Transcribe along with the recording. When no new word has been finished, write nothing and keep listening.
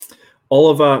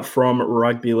Oliver from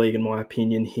Rugby League in My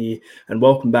Opinion here, and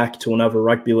welcome back to another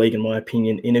Rugby League in My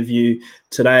Opinion interview.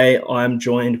 Today I'm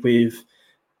joined with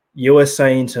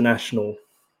USA International,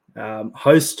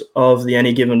 host of the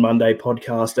Any Given Monday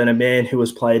podcast, and a man who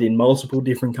has played in multiple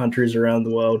different countries around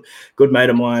the world. Good mate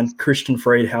of mine, Christian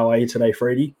Freed. How are you today,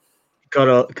 Freedy? Good,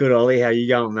 Ollie. How you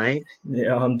going, mate?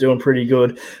 Yeah, I'm doing pretty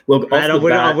good. Look, mate,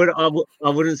 I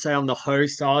wouldn't say I'm the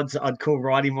host. I'd call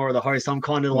Righty more of the host. I'm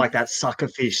kind of like that sucker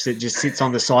fish that just sits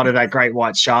on the side of that great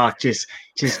white shark, just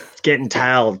getting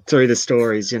tailed through the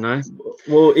stories, you know?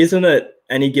 Well, isn't it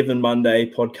Any Given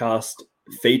Monday podcast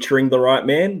featuring the right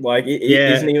man? Like,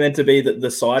 isn't he meant to be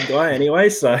the side guy anyway?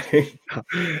 So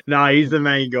no, he's the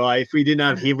main guy. If we didn't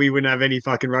have him, we wouldn't have any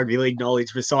fucking rugby league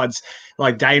knowledge. Besides,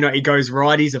 like Dano, he goes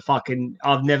right. He's a fucking.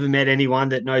 I've never met anyone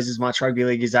that knows as much rugby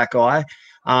league as that guy.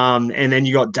 And then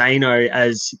you got Dano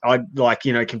as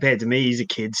compared to me, he's a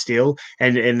kid still,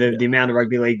 and the amount of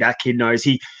rugby league that kid knows.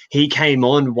 He came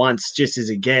on once just as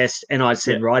a guest, and I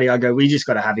said, Righty, I go, we just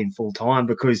got to have him full time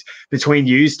because between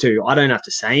yous two, I don't have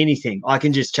to say anything. I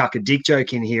can just chuck a dick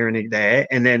joke in here and there,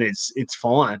 and then it's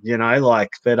fine, you know. Like,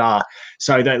 but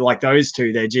so that like those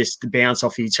two, they just bounce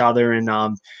off each other,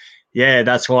 and yeah,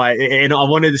 that's why. And I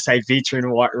wanted to say veteran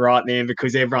right man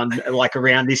because everyone like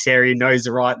around this area knows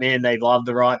the right man. They love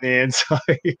the right man. So,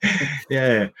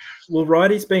 yeah. Well,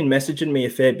 Righty's been messaging me a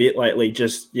fair bit lately,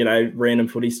 just, random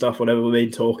footy stuff, whatever we've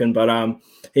been talking. But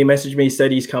he messaged me, said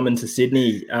he's coming to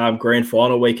Sydney grand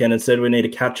final weekend and said we need to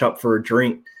catch up for a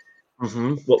drink.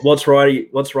 Mm-hmm. What's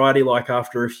Righty like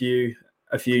after a few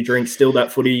drinks? Still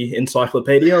that footy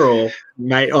encyclopedia, or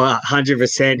mate?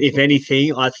 100%. If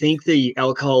anything, I think the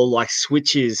alcohol like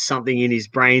switches something in his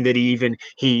brain that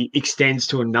he extends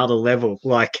to another level.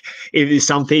 Like if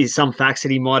there's some facts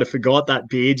that he might have forgot, that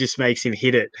beer just makes him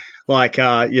hit it. Like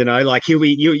like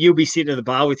you'll be sitting at the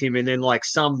bar with him, and then like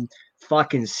some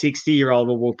fucking 60-year-old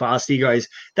will walk past. He goes,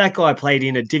 that guy played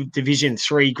in a Division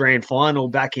 3 grand final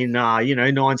back in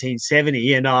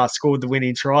 1970 and scored the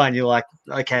winning try, and you're like,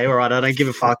 okay, all right, I don't give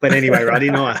a fuck, but anyway, right,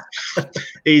 nice.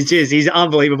 He's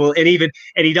unbelievable, and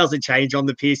he doesn't change on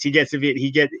the piss. He gets a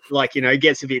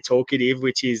bit talkative,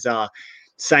 which is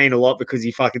saying a lot because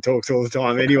he fucking talks all the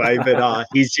time anyway, but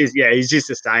he's just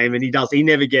the same, and he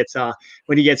never gets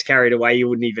when he gets carried away, you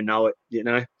wouldn't even know it, you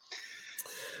know.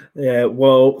 Yeah,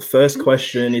 well, first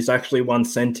question is actually one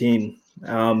sent in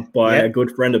by a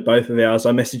good friend of both of ours.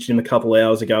 I messaged him a couple of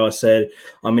hours ago. I said,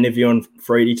 I'm interviewing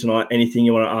Freedy tonight. Anything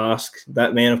you want to ask?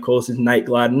 That man, of course, is Nate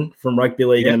Gladden from Rugby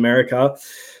League in America.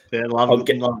 Yeah, love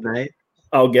Nate.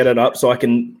 I'll get it up so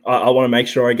I want to make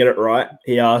sure I get it right.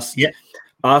 He asked,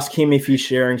 ask him if he's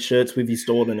sharing shirts with his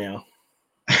daughter now.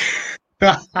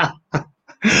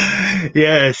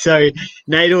 Yeah, so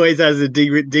Nate always has a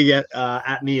dig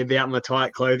at me about my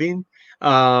tight clothing.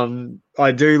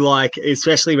 I do like,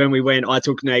 especially when I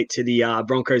took Nate to the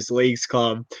Broncos Leagues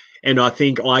Club, and I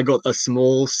think I got the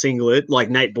small singlet. Like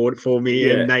Nate bought it for me,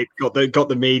 and Nate got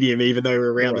the medium, even though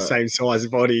we're around the same size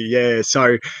body. Yeah,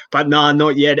 so but no,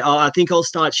 not yet. I think I'll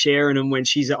start sharing them when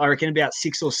I reckon about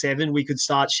 6 or 7. We could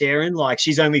start sharing. Like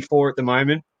she's only 4 at the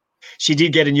moment. She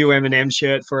did get a new Eminem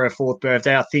shirt for her 4th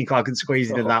birthday. I think I could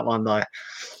squeeze into that one though.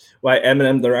 Wait,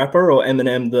 Eminem the rapper or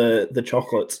Eminem the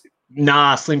chocolates?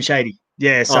 Nah, Slim Shady.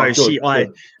 Yeah, so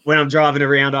when I'm driving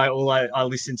around, I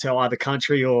listen to either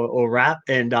country or rap,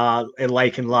 and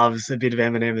Lakin loves a bit of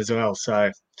Eminem as well.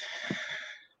 So.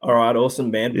 All right,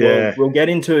 awesome, man. Yeah. We'll get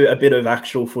into a bit of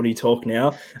actual footy talk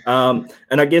now. And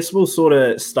I guess we'll sort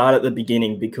of start at the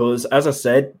beginning because, as I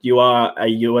said, you are a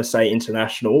USA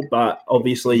international, but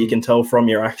obviously you can tell from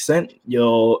your accent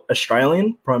you're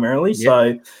Australian primarily. Yep.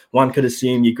 So one could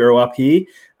assume you grew up here.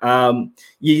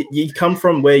 You come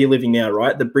from where you're living now,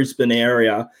 right? The Brisbane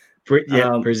area.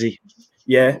 Brizzy.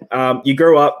 Yeah. You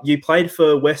grew up, you played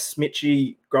for West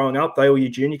Mitchie growing up. They were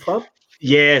your junior club?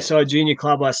 Yeah, so junior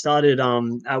club, I started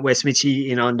at West Mitchie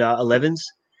in under 11s.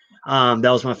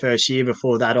 That was my first year.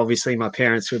 Before that, obviously, my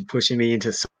parents were pushing me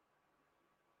into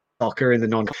soccer in the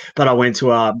non. But I went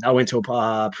to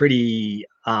a pretty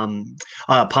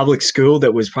public school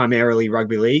that was primarily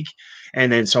rugby league,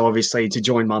 and then so obviously to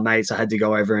join my mates, I had to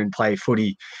go over and play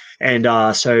footy. And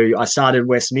so I started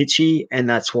West Mitchie, and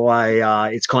that's why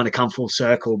it's kind of come full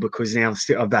circle because now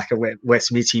I'm back at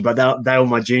West Mitchie. But they were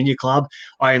my junior club.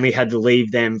 I only had to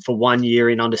leave them for 1 year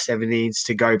in under 17s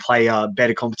to go play a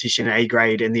better competition A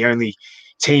grade. And the only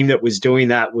team that was doing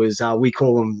that was we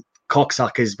call them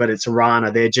cocksuckers, but it's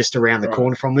Arana. They're just around the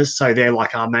corner from us, so they're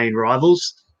like our main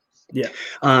rivals. Yeah.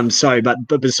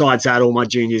 But besides that, all my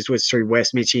juniors was through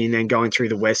West Mitchie and then going through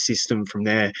the West system from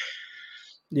there.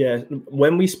 Yeah,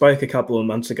 when we spoke a couple of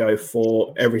months ago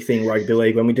for Everything Rugby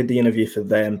League, when we did the interview for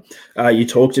them, you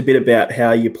talked a bit about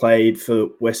how you played for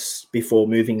West before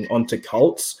moving on to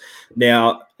Colts.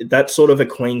 Now, that's sort of a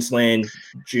Queensland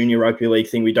junior rugby league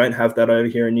thing. We don't have that over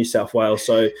here in New South Wales.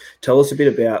 So tell us a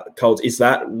bit about Colts. Is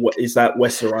that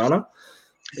Wesarana?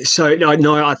 So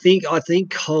no, I think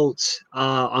Colts.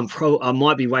 I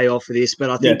might be way off for this, but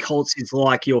I think Colts is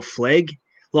like your flag,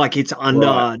 like it's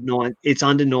under It's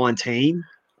under 19.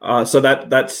 So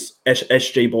that's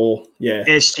SG ball, yeah.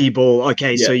 SG ball.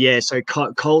 Okay, so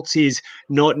Colts is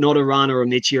not Arana or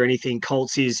Mitchie or anything.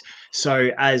 Colts is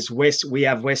as West. We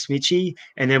have West Mitchie,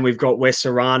 and then we've got West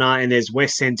Arana, and there's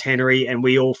West Centenary, and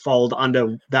we all fold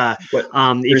under the.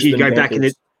 If you go back in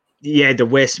the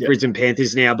West Brisbane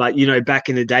Panthers now, but back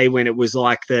in the day when it was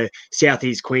like the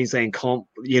Southeast Queensland comp,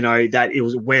 that it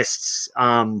was West's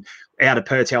out of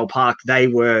Pertel Park. They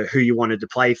were who you wanted to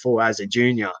play for as a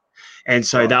junior. And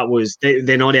so that was,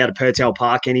 they're not out of Pertel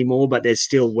Park anymore, but they're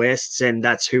still Wests, and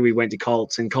that's who we went to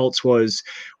Colts. And Colts was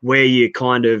where you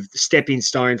kind of stepping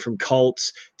stone from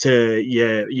Colts to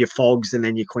your Fogs and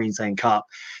then your Queensland Cup.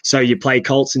 So you play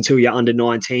Colts until you're under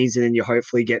 19s, and then you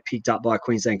hopefully get picked up by a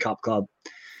Queensland Cup club.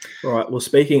 All right. Well,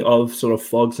 speaking of sort of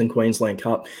Fogs and Queensland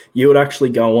Cup, you would actually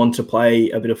go on to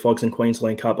play a bit of Fogs and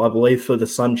Queensland Cup, I believe, for the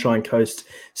Sunshine Coast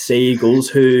Sea Eagles,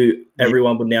 who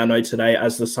everyone would now know today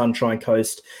as the Sunshine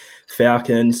Coast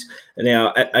Falcons.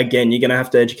 Now, again, you're going to have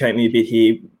to educate me a bit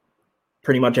here.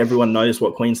 Pretty much everyone knows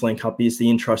what Queensland Cup is, the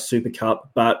Intrust Super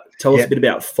Cup, but tell us a bit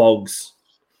about Fogs.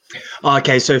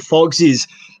 Okay, so Fogs is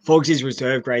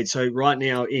reserve grade. So right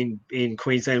now in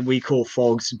Queensland, we call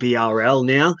Fogs BRL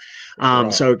now.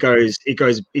 So it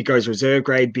goes reserve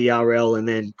grade, BRL, and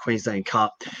then Queensland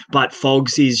Cup. But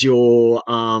Fogs is your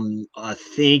I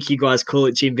think you guys call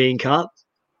it Jim Beam Cup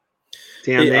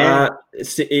down there.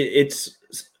 It's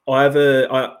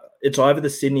either the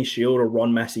Sydney Shield or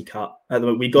Ron Massey Cup.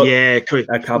 We got a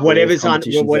couple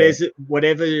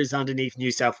whatever is underneath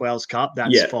New South Wales Cup.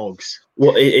 That's Fogs.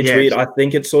 Well, it's weird. I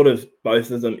think it's sort of both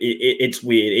of them. It's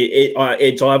weird.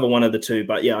 It's either one of the two.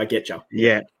 But I get you.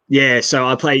 Yeah. So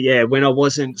I played. Yeah, when I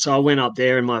wasn't. So I went up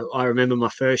there, and I remember my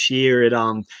first year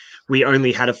at we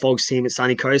only had a Fogs team at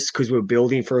Sunny Coast because we were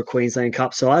building for a Queensland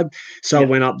Cup side. So I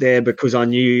went up there because I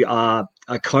knew a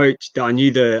coach. I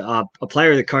knew a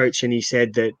player of the coach, and he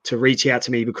said that to reach out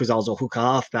to me because I was a hooker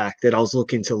halfback that I was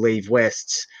looking to leave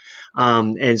Wests.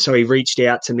 And so he reached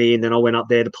out to me, and then I went up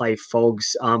there to play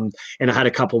Fogs. And I had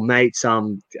a couple mates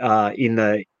in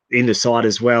the side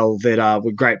as well that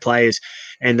were great players,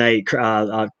 and they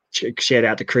shout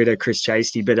out to Chris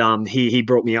Chasty, but he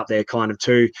brought me up there kind of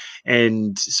too,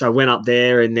 and so I went up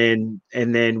there, and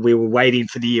then we were waiting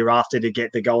for the year after to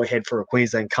get the go ahead for a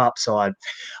Queensland Cup side,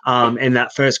 and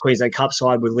that first Queensland Cup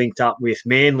side we linked up with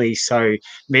Manly, so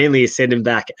Manly is sending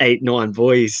back 8-9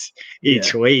 boys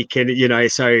each week, and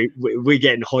so we're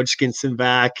getting Hodgkinson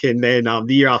back, and then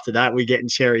the year after that we're getting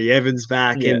Cherry Evans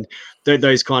back, and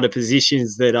those kind of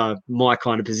positions that are my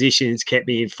kind of positions kept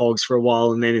me in Fogs for a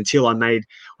while, and then until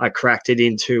I cracked it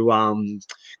into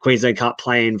Queensland Cup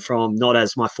playing from not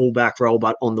as my fullback role,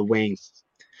 but on the wing.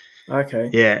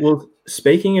 Okay. Yeah. Well,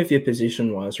 speaking of your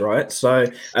position-wise, right? So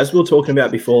as we were talking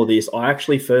about before this, I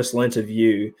actually first learnt of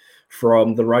you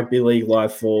from the Rugby League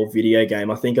Live 4 video game.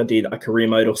 I think I did a career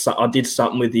mode or I did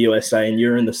something with the USA, and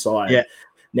you're in the side. Yeah.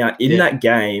 Now, in that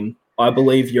game, I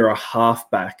believe you're a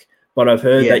halfback, but I've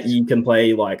heard that you can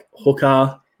play like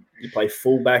hooker, you play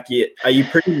fullback. Are you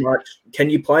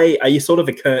sort of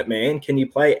a Kurt Mann? Can you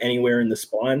play anywhere in the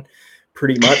spine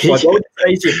pretty much? Like, what would you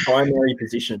say is your primary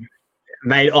position?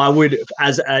 Mate, I would,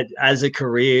 as a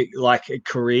career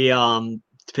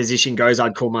position goes,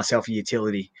 I'd call myself a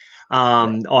utility.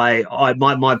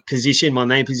 My position, my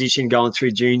main position going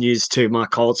through juniors to my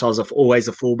Colts, I was always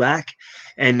a fullback.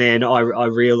 And then I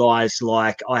realized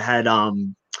like I had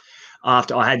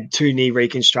after I had 2 knee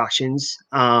reconstructions,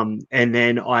 and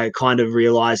then I kind of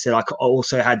realized that I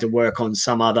also had to work on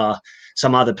some other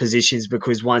positions,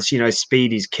 because once,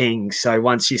 speed is king. So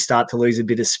once you start to lose a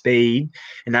bit of speed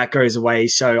and that goes away.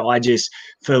 So I just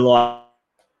feel like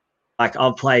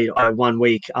I've played 1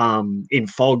 week in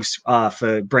Fogs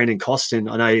for Brandon Costin.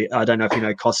 I don't know if you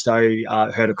know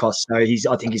Costo, heard of Costo.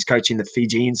 I think he's coaching the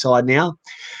Fijian side now.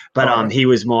 But he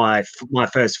was my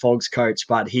first Fogs coach.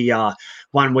 But he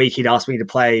 1 week he'd asked me to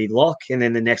play lock, and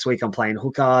then the next week I'm playing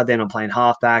hooker, then I'm playing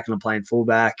halfback, and I'm playing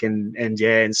fullback,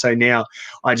 and so now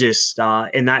I just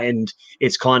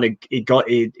it's kind of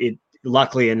it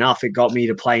luckily enough, it got me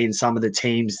to play in some of the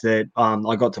teams that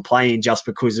I got to play in just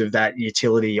because of that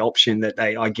utility option that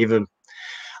I give them.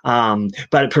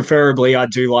 But preferably, I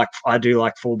do like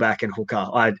fullback and hooker.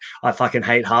 I fucking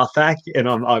hate halfback, and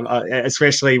I'm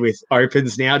especially with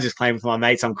opens now, just playing with my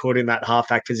mates. I'm caught in that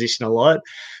halfback position a lot,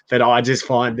 but I just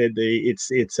find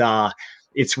that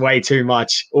it's way too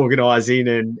much organising,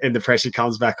 and the pressure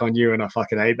comes back on you, and I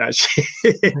fucking hate that shit.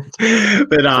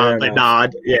 but nah,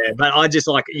 yeah. But I just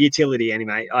like utility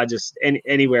anyway. I just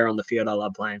anywhere on the field, I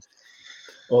love playing.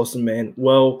 Awesome, man.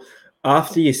 Well,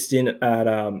 after your stint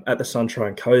at the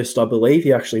Sunshine Coast, I believe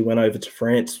you actually went over to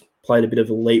France, played a bit of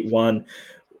Elite One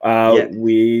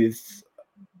with.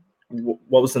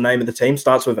 What was the name of the team?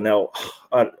 Starts with an L.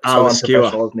 So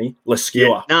unprofessional of me. Lescure.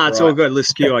 Yeah. No, it's all good.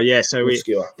 Lescure, yeah. So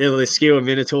they're the Lescure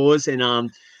Minotaurs,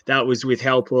 and that was with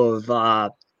help of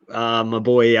my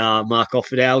boy Mark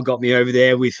Offerdale got me over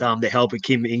there with the help of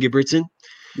Kim Ingebrigtsen.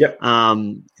 Yep.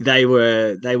 They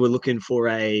were looking for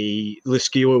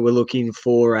Lescure were looking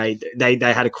for they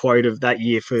had a quote of that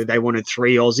year they wanted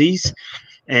 3 Aussies.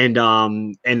 And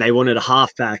they wanted a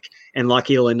halfback. And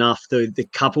lucky enough, the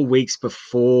couple weeks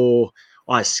before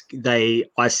I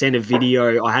sent a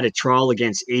video. I had a trial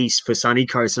against East for Sunny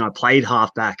Coast, and I played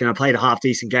halfback, and I played a half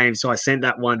decent game. So I sent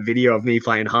that one video of me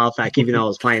playing halfback, even though I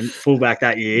was playing fullback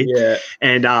that year. Yeah.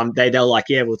 And they were like,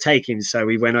 yeah, we'll take him. So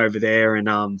we went over there, and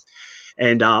I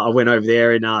went over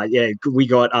there, and we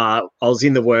got. I was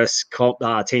in the worst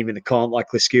team in the comp, like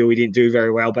Lescure. We didn't do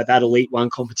very well, but that Elite One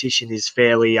competition is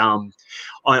fairly.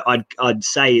 I'd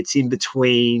say it's in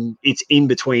between. It's in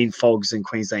between Fogs and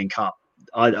Queensland Cup.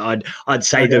 I'd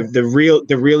say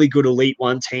the really good Elite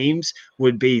One teams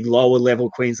would be lower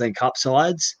level Queensland Cup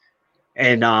sides,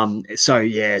 and so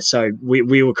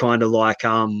we were kind of like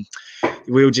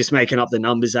we were just making up the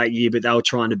numbers that year, but they were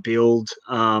trying to build.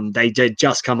 They did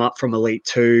just come up from Elite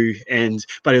Two,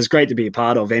 but it was great to be a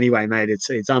part of anyway, mate.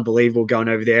 It's unbelievable going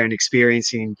over there and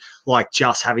experiencing like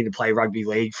just having to play rugby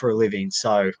league for a living.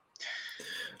 So.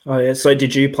 Oh yeah. So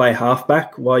did you play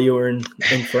halfback while you were in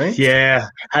France? Yeah,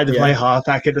 had to play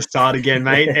halfback at the start again,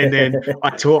 mate. And then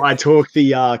I talked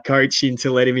the coach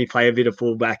into letting me play a bit of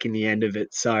fullback in the end of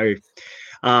it. So,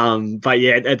 but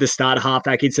yeah, at the start of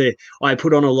halfback, I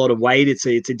put on a lot of weight. It's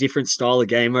a different style of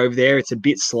game over there. It's a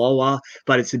bit slower,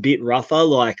 but it's a bit rougher.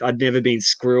 Like I'd never been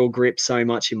squirrel gripped so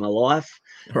much in my life.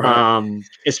 Right.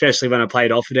 Especially when I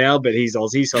played Offerdale, but he's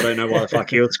Aussie, so I don't know why the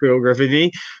fuck he'll squirrel grip with me.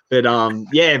 But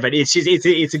but it's just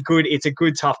it's a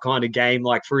good tough kind of game.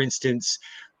 Like for instance,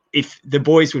 if the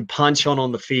boys would punch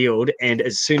on the field, and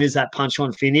as soon as that punch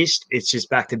on finished, it's just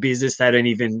back to business. They don't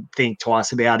even think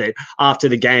twice about it. After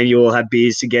the game, you all have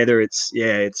beers together. It's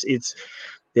a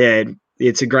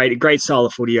great style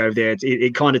of footy over there.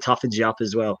 It kind of toughens you up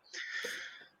as well.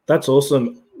 That's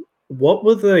awesome. What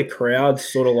were the crowds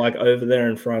sort of like over there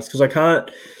in France? Because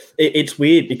it's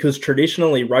weird because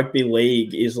traditionally rugby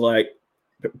league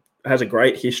has a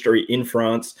great history in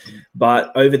France,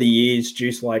 but over the years,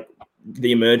 due to like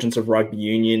the emergence of rugby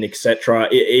union, etc.,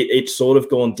 it's sort of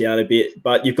gone down a bit.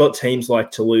 But you've got teams like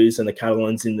Toulouse and the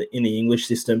Catalans in the English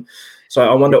system. So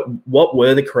I wonder what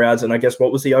were the crowds, and I guess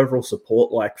what was the overall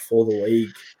support like for the league?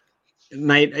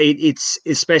 Mate, it's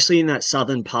especially in that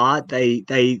southern part. They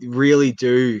really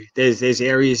do. There's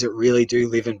areas that really do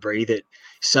live and breathe it.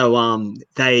 So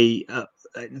they are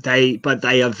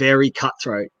very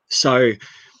cutthroat. So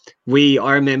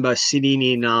I remember sitting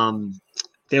in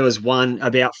there was one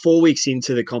about 4 weeks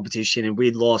into the competition, and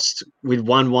we'd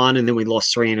won one, and then we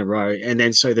lost 3 in a row. And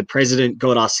then so the president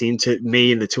got us into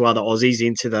me and the 2 other Aussies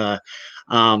into the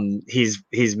his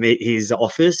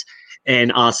office,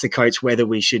 and asked the coach whether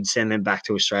we should send them back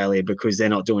to Australia because they're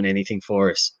not doing anything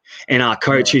for us. And our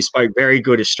coach, who spoke very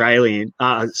good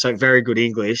very good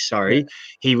English,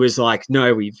 he was like,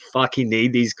 no, we fucking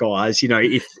need these guys. You know,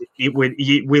 if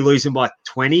we lose them by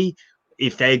 20,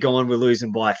 if they're gone, we're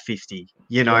losing by 50,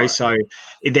 you know? Right. So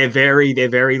they're very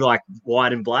like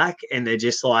white and black, and they're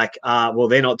just like, well,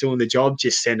 they're not doing the job,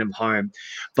 just send them home.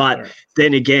 But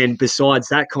then again, besides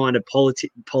that kind of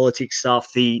politics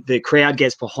stuff, the crowd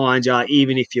gets behind you,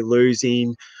 even if you're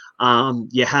losing.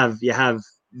 There's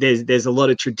a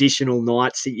lot of traditional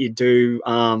nights that you do,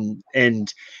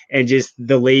 and just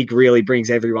the league really brings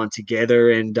everyone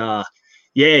together. And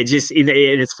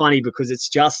and it's funny because it's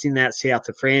just in that south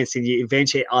of France, and you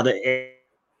eventually other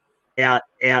out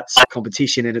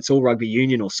competition, and it's all rugby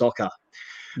union or soccer.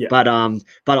 Yeah. But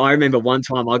I remember one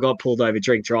time I got pulled over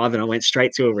drink driving. I went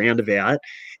straight to a roundabout,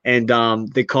 and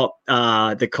the cop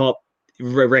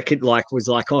was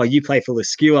like, oh, you play for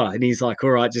Lescure, and he's like, all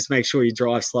right, just make sure you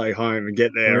drive slow home and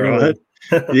get there, right?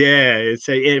 Yeah,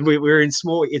 we're in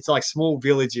it's like small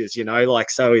villages, you know, like,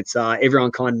 so it's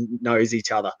everyone kind of knows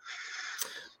each other.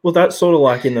 Well, that's sort of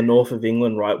like in the north of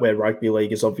England, right, where rugby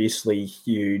league is obviously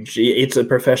huge. It's a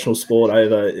professional sport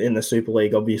over in the Super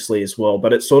League, obviously, as well.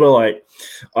 But it's sort of like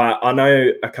I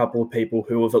know a couple of people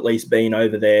who have at least been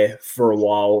over there for a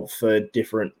while for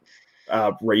different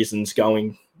reasons,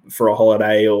 going for a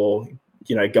holiday or,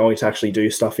 going to actually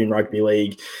do stuff in rugby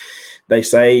league. They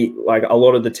say like a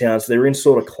lot of the towns, they're in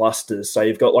sort of clusters. So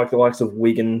you've got like the likes of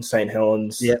Wigan, St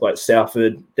Helens, like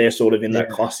Salford, they're sort of in that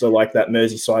cluster, like that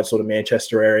Merseyside sort of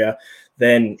Manchester area.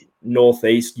 Then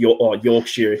northeast,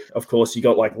 Yorkshire, of course, you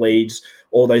got like Leeds,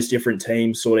 all those different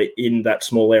teams sort of in that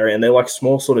small area. And they're like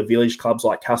small sort of village clubs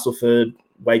like Castleford,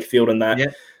 Wakefield and that.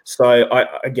 Yeah. So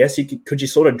I guess could you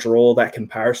sort of draw that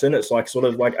comparison? It's like sort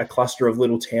of like a cluster of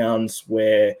little towns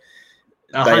where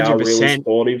 100%. They are really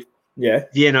supportive. Yeah.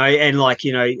 And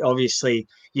obviously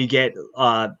you get,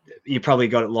 you probably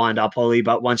got it lined up, Ollie,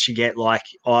 but once you get like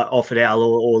Offerdale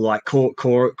or like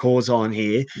Cores on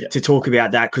here to talk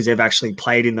about that, because they've actually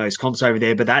played in those comps over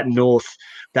there, but that North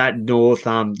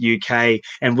UK,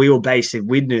 and we were based in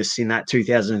Widnes in that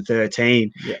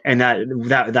 2013, and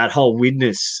that whole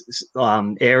Widnes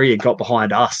area got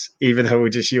behind us, even though we're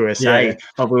just USA,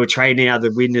 but we were trading out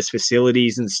the Widnes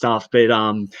facilities and stuff. But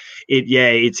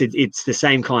it's the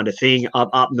same kind of thing.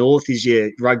 Up north is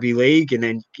your rugby league, and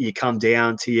then you come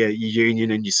down to your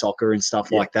union and your soccer and stuff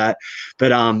like that. But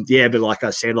but like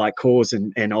I said, like Cores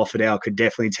and Offerdale could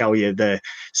definitely tell you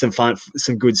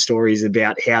some good stories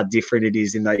about how different it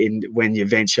is in when you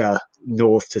venture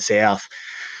north to south.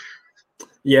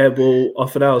 Yeah, well,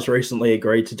 Offerdale's recently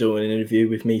agreed to do an interview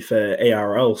with me for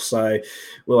ERL, so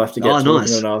we'll have to get talking,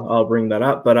 nice. And I'll bring that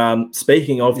up. But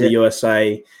speaking of the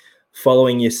USA,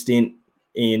 following your stint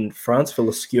in France for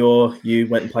Lascure, you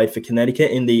went and played for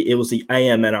Connecticut it was the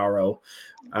AMNRL.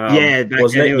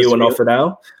 Wasn't it? You and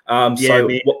Offerdale.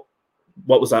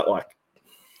 What was that like?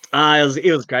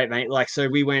 It was great, mate. Like, so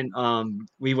we went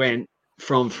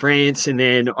from France, and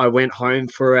then I went home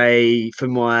for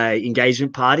my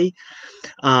engagement party.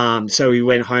 So we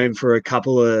went home for a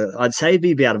couple of, I'd say it'd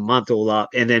be about a month all up,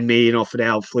 and then me and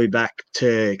Offerdale flew back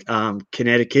to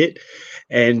Connecticut,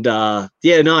 and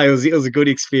it was a good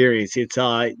experience. It's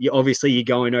obviously you're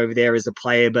going over there as a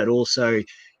player, but also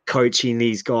coaching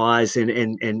these guys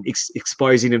and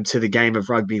exposing them to the game of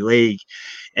rugby league.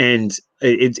 And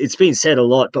it's been said a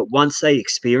lot, but once they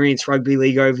experience rugby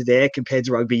league over there compared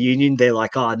to rugby union, they're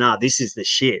like, oh, no, this is the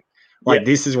shit. Like,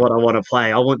 this is what I want to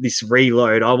play. I want this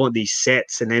reload. I want these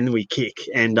sets, and then we kick.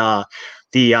 And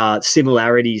the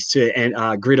similarities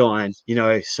to gridiron,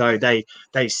 so they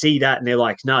see that and they're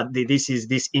like, no,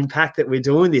 this impact that we're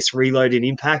doing, this reload and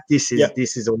impact, this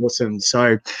is awesome.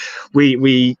 So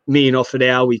me and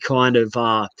Offerdale, we kind of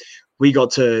we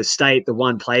got to stay at the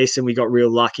one place, and we got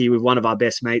real lucky with one of our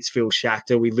best mates, Phil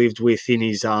Schachter. We lived with in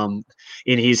his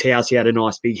house. He had a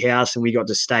nice big house, and we got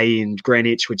to stay in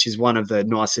Greenwich, which is one of the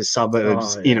nicest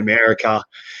suburbs in America.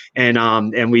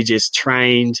 And we just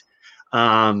trained,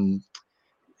 just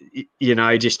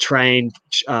trained,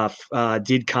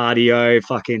 did cardio,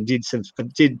 fucking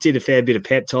did a fair bit of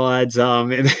peptides,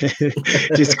 and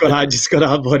just got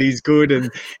our bodies good,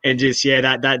 and just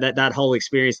that whole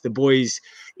experience. The boys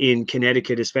in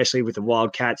Connecticut, especially with the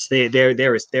Wildcats, they're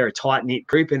a tight knit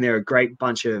group, and they're a great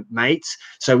bunch of mates.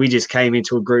 So we just came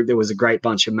into a group that was a great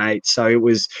bunch of mates. So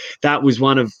that was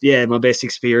one of my best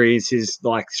experiences,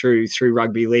 like through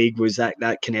rugby league, was that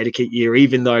Connecticut year.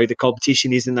 Even though the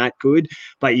competition isn't that good,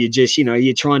 but you just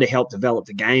you're trying to help develop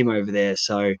the game over there.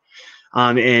 So.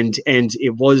 And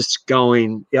it was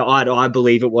going, I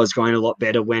believe it was going a lot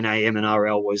better when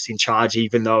AMNRL was in charge,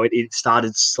 even though it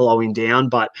started slowing down,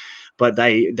 but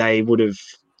they would have,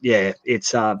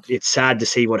 it's sad to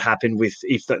see what happened with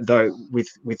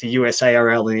the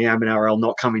USARL and the AMNRL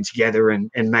not coming together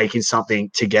and making something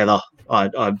together,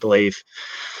 I believe.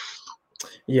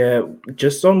 Yeah,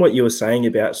 just on what you were saying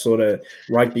about sort of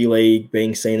rugby league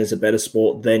being seen as a better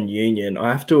sport than union,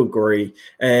 I have to agree.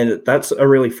 And that's a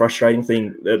really frustrating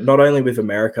thing, not only with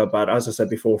America, but as I said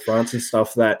before, France and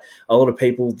stuff, that a lot of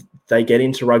people, they get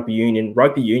into rugby union.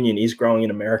 Rugby union is growing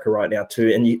in America right now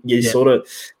too. And you sort of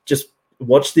just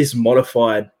watch this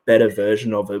modified, better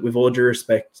version of it, with all due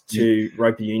respect to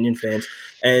rugby union fans.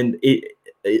 And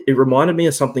it reminded me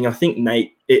of something. I think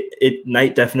Nate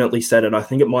definitely said it. I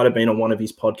think it might have been on one of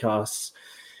his podcasts.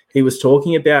 He was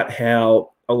talking about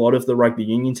how a lot of the rugby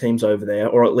union teams over there,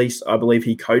 or at least I believe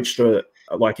he coached a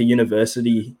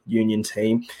university union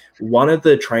team. One of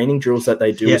the training drills that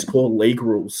they do is called league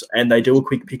rules, and they do a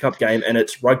quick pickup game, and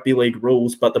it's rugby league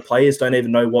rules, but the players don't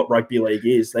even know what rugby league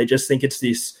is. They just think it's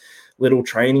this little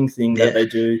training thing that they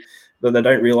do. that they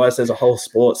don't realize there's a whole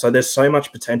sport. So there's so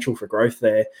much potential for growth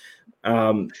there.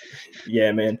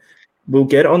 Yeah, man. We'll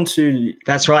get on to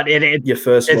that's right. Your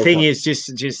first. The thing is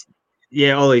just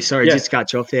yeah, Ollie, sorry, just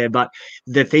cut you off there. But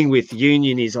the thing with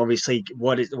Union is obviously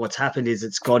what's happened is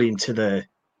it's got into the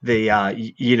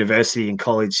university and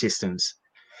college systems.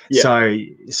 Yeah.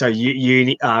 So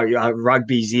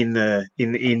rugby's in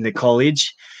the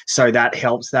college, so that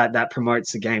helps that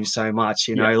promotes the game so much.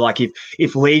 You know, like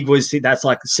if league was, that's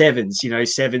like sevens. You know,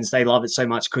 sevens, they love it so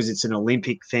much because it's an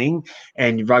Olympic thing,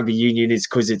 and rugby union is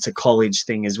because it's a college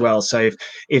thing as well. So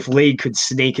if league could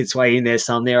sneak its way in there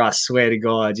somewhere, I swear to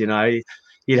God, you know,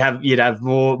 you'd have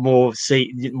more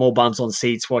bums on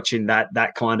seats watching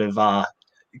that kind of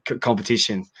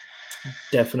competition.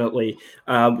 Definitely.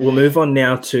 We'll move on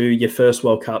now to your first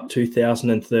World Cup,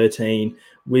 2013,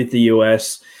 with the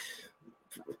US.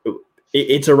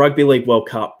 It's a rugby league World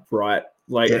Cup, right?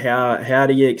 Like, how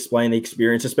do you explain the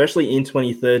experience, especially in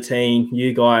 2013?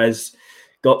 You guys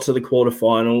got to the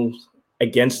quarterfinals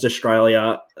against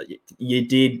Australia. You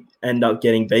did end up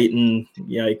getting beaten,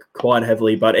 you know, quite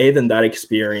heavily, but even that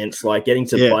experience, like getting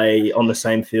to play on the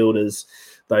same field as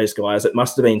those guys, it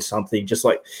must have been something. Just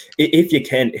like, if you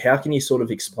can, how can you sort of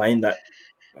explain that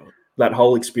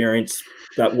whole experience,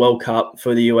 that World Cup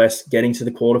for the US, getting to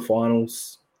the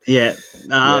quarterfinals?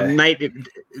 Mate,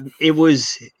 it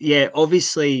was,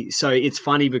 obviously. So it's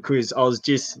funny because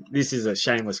this is a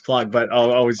shameless plug, but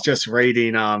I was just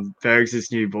reading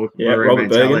Bergs' new book, Maroon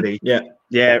Mentality.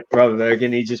 Bergen. Robert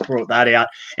Bergen, he just brought that out,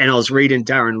 and I was reading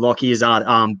Darren Lockyer's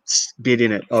bit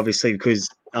in it, obviously, because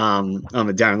I'm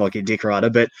a Darren Lockyer dick rider,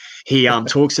 but he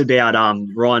talks about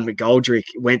Ryan McGoldrick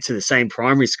went to the same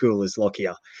primary school as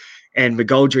Lockyer. And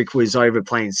McGoldrick was over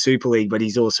playing Super League, but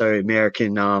he's also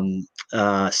American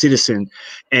citizen,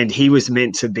 and he was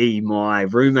meant to be my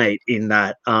roommate in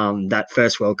that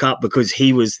first World Cup because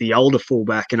he was the older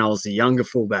fullback and I was the younger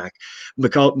fullback.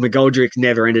 McGoldrick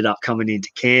never ended up coming into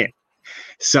camp.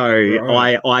 So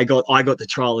I got the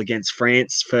trial against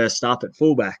France first up at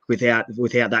fullback without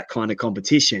that kind of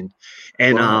competition,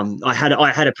 and I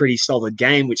had a pretty solid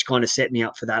game, which kind of set me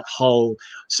up for that whole.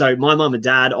 So my mum and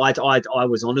dad, I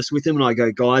was honest with them, and I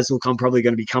go, guys, look, I'm probably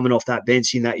going to be coming off that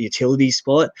bench in that utility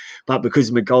spot, but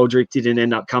because McGoldrick didn't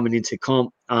end up coming into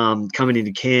camp,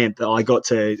 I got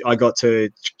to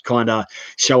kind of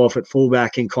show off at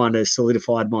fullback and kind of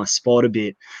solidified my spot a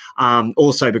bit.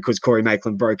 Also because Corey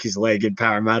Maitland broke his leg in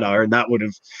Parramatta, and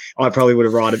I probably would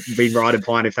have been riding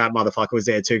pine if that motherfucker was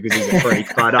there too, because he's a freak.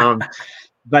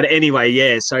 But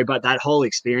anyway, so but that whole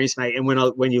experience, mate, and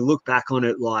when you look back on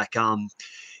it, like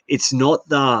it's not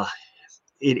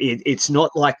it's not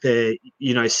like the,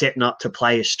 you know, setting up to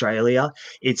play Australia.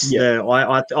 It's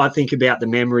I think about the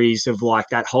memories of like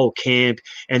that whole camp,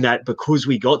 and that because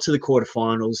we got to the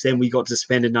quarterfinals, then we got to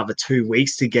spend another 2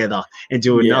 weeks together and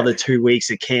do another 2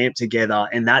 weeks of camp together.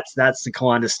 And that's the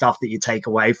kind of stuff that you take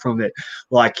away from it.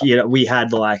 Like, you know, we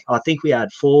had I think we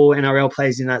had 4 NRL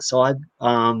players in that side,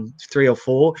 3 or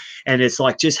 4. And it's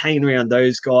like just hanging around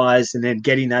those guys and then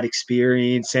getting that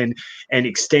experience and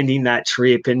extending that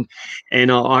trip. And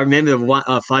I remember one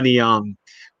of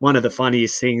the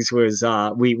funniest things was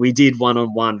we did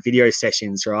one-on-one video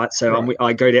sessions, right? So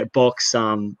I go to box.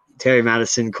 Terry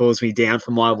Madison calls me down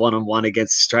for my one-on-one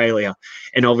against Australia,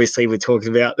 and obviously we're talking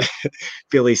about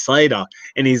Billy Slater,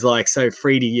 and he's like, so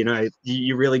Freedy, you know,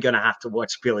 you're really going to have to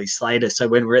watch Billy Slater. So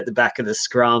when we're at the back of the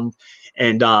scrum,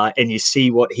 and you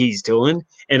see what he's doing,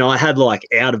 and I had like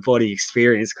out of body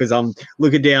experience because I'm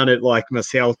looking down at like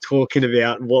myself talking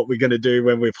about what we're going to do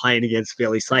when we're playing against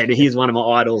Billy Slater. He's one of my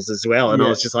idols as well, and I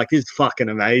was just like, this is fucking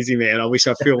amazing, man. I wish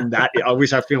I filmed that. I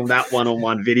wish I filmed that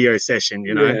one-on-one video session.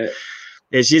 You know,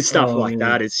 there's just stuff like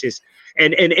that. It's just.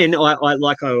 And I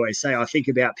like I always say, I think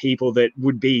about people that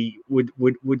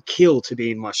would kill to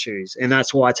be in my shoes, and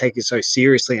that's why I take it so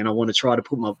seriously, and I want to try to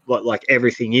put my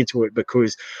everything into it,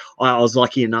 because I was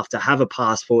lucky enough to have a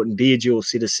passport and be a dual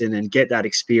citizen and get that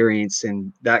experience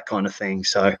and that kind of thing.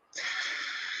 So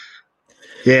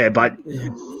but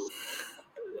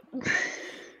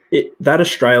that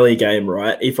Australia game,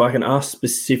 right? If I can ask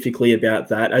specifically about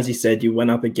that, as you said, you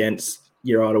went up against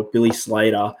your idol Billy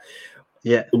Slater.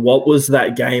 Yeah. What was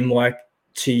that game like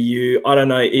to you? I don't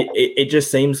know. It just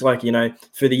seems like, you know,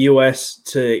 for the US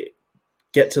to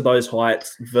get to those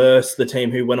heights versus the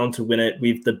team who went on to win it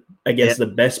with against the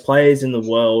best players in the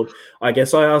world. I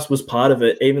guess I asked, was part of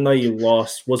it, even though you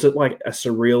lost, was it like a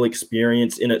surreal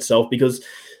experience in itself? Because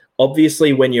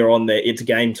obviously when you're on there, it's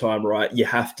game time, right? You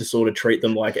have to sort of treat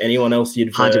them like anyone else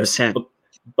you'd verse. 100%.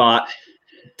 But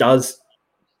does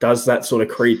does that sort of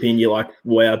creep in, you're like,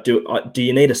 wow, do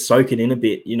you need to soak it in a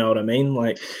bit? You know what I mean?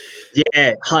 Like,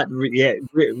 yeah,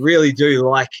 really do.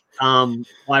 Like,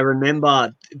 I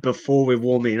remember before we're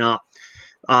warming up,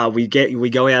 we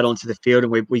go out onto the field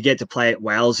and we get to play at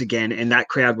Wales again, and that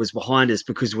crowd was behind us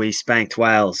because we spanked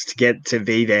Wales to get to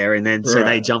be there, and then so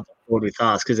they jumped forward with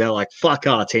us because they're like, fuck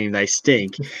our team, they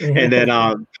stink. And then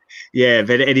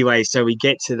but anyway, so we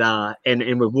get to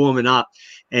and we're warming up,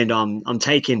 and I'm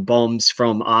taking bombs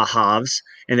from our halves,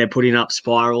 and they're putting up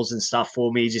spirals and stuff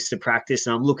for me just to practice.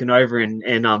 And I'm looking over,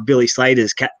 and Billy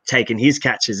Slater's taking his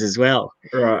catches as well.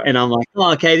 Right. And I'm like,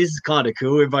 oh, okay, this is kind of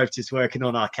cool. We're both just working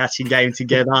on our catching game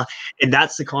together. And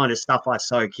that's the kind of stuff I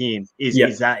soak in.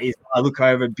 Is I look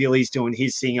over, Billy's doing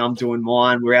his thing, I'm doing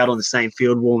mine. We're out on the same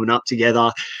field warming up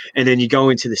together. And then you go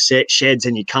into the sheds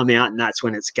and you come out, and that's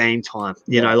when it's game time.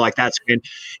 You know, like that's when,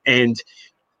 and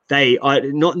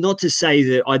not to say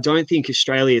that I don't think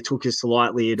Australia took us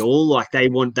lightly at all. Like they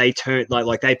turned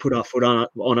like they put our foot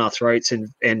on our throats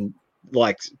and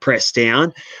like pressed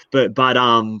down, but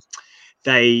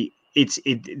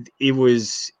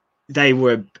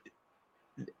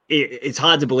it's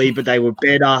hard to believe, but they were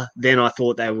better than I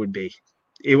thought they would be.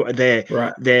 You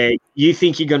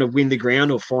think you're going to win the ground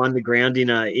or find the ground in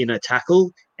a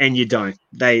tackle, and you don't.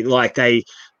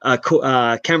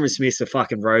 Cameron Smith's a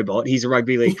fucking robot. He's a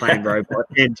rugby league playing robot,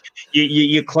 and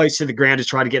you're close to the ground to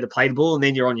try to get the play ball, and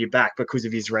then you're on your back because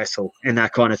of his wrestle and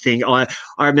that kind of thing. I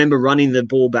remember running the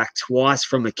ball back twice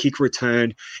from a kick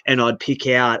return, and I'd pick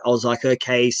out. I was like,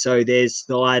 okay, so there's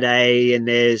Thaiday and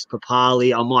there's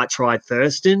Papali. I might try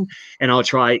Thurston, and I'll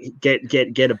try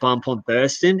get a bump on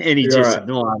Thurston, and he just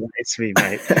annihilates me,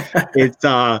 mate. It's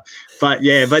but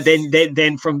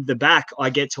then from the back, I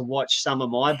get to watch some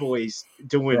of my boys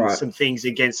doing some things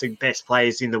against the best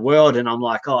players in the world, and I'm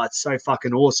like, oh, it's so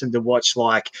fucking awesome to watch.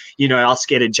 Like, you know, us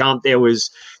get a jump. There was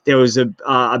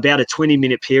about a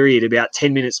 20-minute period, about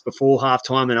 10 minutes before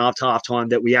halftime and after halftime,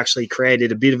 that we actually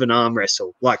created a bit of an arm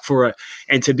wrestle, like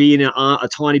and to be in a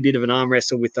tiny bit of an arm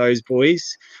wrestle with those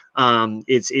boys.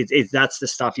 It's that's the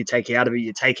stuff you take out of it.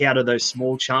 You take out of those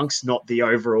small chunks, not the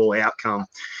overall outcome.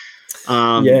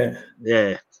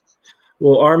 Yeah.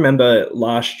 Well, I remember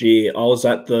last year I was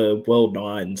at the World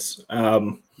Nines.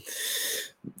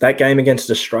 That game against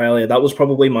Australia, that was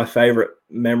probably my favourite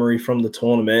memory from the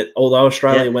tournament. Although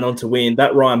Australia went on to win,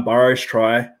 that Ryan Burrows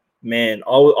try, man,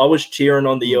 I was cheering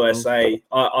on the USA.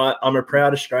 I'm a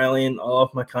proud Australian. I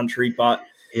love my country, but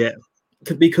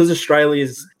because Australia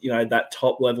is, you know, that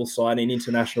top level side in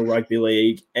international rugby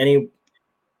league,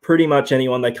 pretty much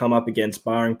anyone they come up against,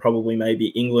 barring probably maybe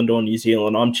England or New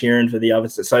Zealand, I'm cheering for the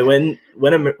others. So when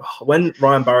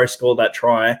Ryan Burrows scored that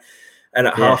try, and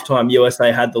at halftime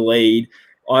USA had the lead,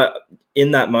 in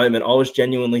that moment I was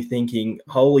genuinely thinking,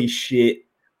 "Holy shit,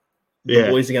 the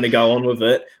boys are going to go on with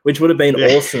it," which would have been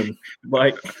awesome.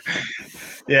 Like,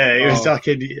 it was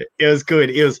it was good.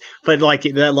 It was, but like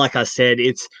I said,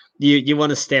 it's. You want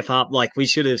to step up, like we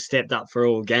should have stepped up for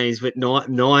all games, but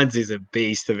Nines is a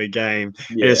beast of a game,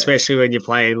 and especially when you're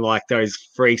playing like those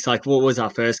freaks. Like, what was our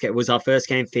first game? Was our first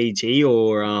game Fiji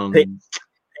or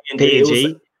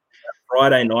PNG?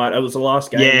 Friday night. It was the last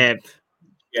game.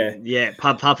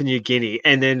 Papua New Guinea,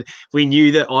 and then we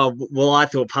knew that. I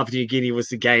thought Papua New Guinea was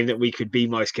the game that we could be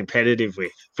most competitive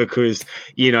with, because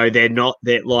you know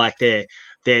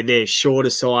they're shorter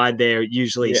side. They're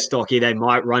usually stocky. They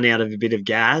might run out of a bit of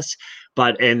gas,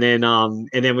 and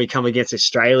then we come against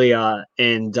Australia,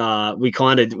 and we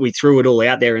threw it all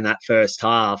out there in that first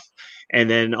half. And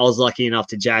then I was lucky enough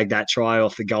to jag that try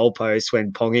off the goalpost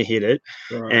when Ponga hit it,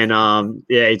 and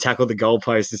he tackled the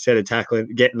goalpost instead of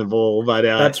getting the ball. But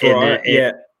that's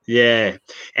right.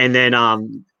 And then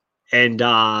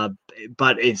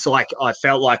but it's like I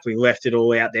felt like we left it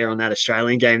all out there on that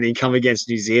Australian game. Then come against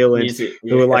New Zealand,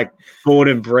 who were like born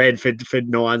and bred for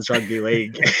Nines rugby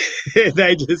league.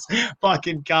 They just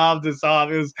fucking carved us up.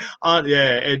 It was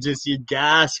and just you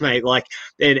gas, mate. Like,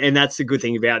 and that's the good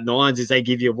thing about Nines is they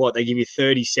give you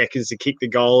 30 seconds to kick the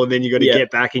goal, and then you got to get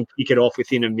back and kick it off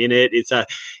within a minute.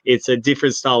 It's a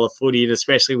different style of footy, and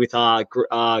especially with our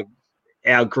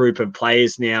group of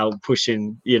players now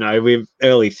pushing, you know, with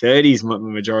early 30s, the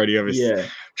majority of us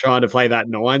trying to play that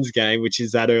Nines game, which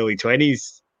is that early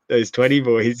 20s, those 20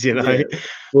 boys, you know. Yeah.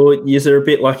 Well, you're a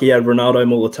bit lucky you had Ronaldo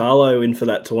Mulatalo in for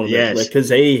that tournament, because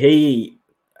he,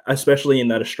 especially in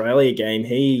that Australia game,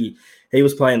 he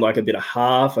was playing like a bit of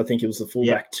half. I think he was the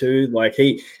fullback too. Like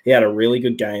he had a really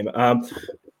good game.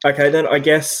 Okay, then I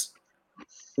guess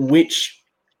which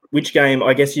game,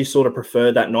 I guess you sort of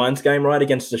prefer that Nines game, right,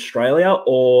 against Australia,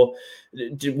 or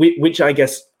which I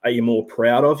guess are you more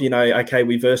proud of? You know, okay,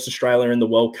 we versed Australia in the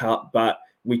World Cup, but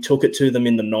we took it to them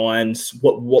in the nines.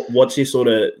 What's your sort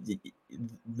of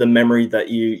the memory that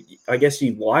you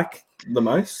like the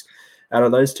most out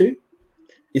of those two?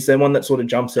 Is there one that sort of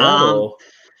jumps out or?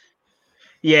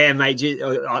 Yeah, mate.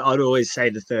 I'd always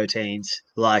say the 13s.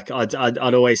 Like I'd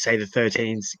always say the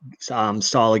 13s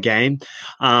style of game.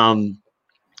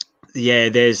 Yeah,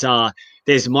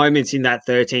 there's moments in that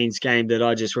 13s game that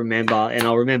I just remember, and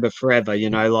I'll remember forever.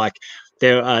 Like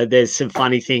there's some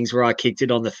funny things where I kicked it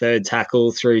on the third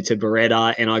tackle through to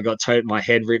Beretta, and I got my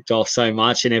head ripped off so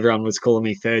much, and everyone was calling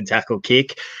me third tackle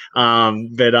kick,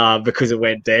 but because it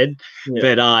went dead. Yeah.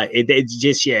 But it's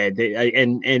just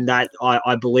and that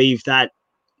I believe that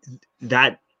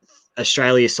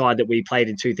Australia side that we played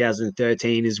in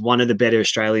 2013 is one of the better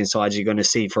Australian sides you're going to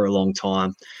see for a long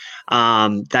time.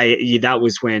 That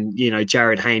was when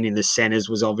Jared Hayne in the centers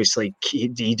was obviously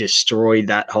he destroyed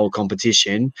that whole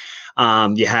competition.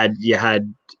 You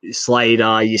had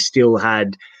Slater, you still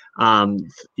had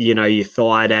your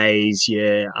Thaidays,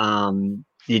 your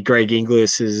Greg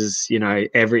Inglis's,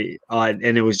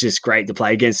 and it was just great to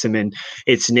play against them. And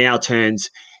it's now turned.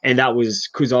 And that was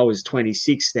because I was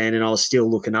 26 then, and I was still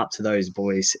looking up to those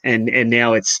boys. And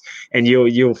now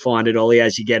you'll find it, Ollie,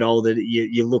 as you get older,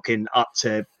 you're looking up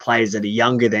to players that are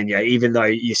younger than you, even though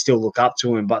you still look up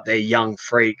to them, but they're young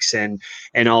freaks. And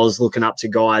I was looking up to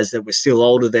guys that were still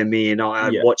older than me, and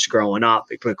I watched growing up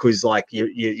because like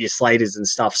your Slaters and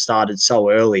stuff started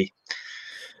so early.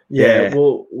 Yeah,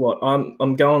 well,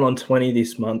 I'm going on 20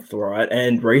 this month, right?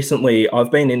 And recently I've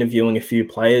been interviewing a few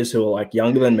players who are like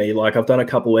younger than me. Like I've done a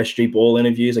couple SG Ball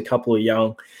interviews, a couple of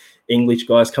young English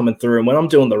guys coming through. And when I'm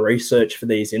doing the research for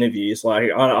these interviews,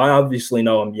 like I obviously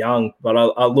know I'm young, but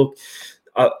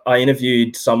I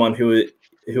interviewed someone who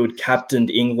had captained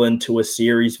England to a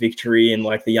series victory in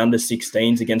like the under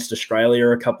 16s against Australia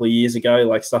a couple of years ago,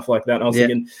 like stuff like that. And I was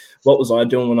thinking, what was I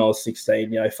doing when I was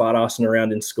 16? Fart assing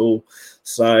around in school.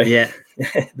 So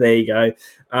there you go.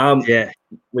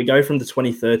 We go from the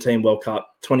 2013 World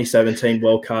Cup, 2017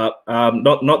 World Cup.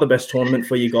 Not the best tournament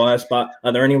for you guys, but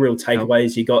are there any real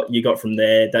takeaways you got from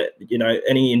there that,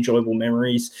 any enjoyable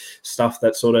memories, stuff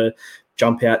that sort of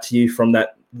jump out to you from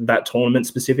that tournament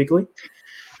specifically?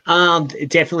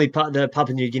 Definitely the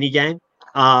Papua New Guinea game.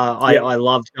 I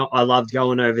loved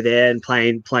going over there and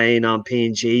playing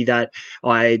PNG. That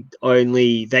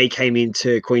they came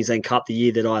into Queensland Cup the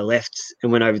year that I left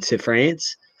and went over to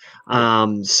France.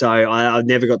 So I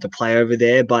never got to play over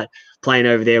there, but playing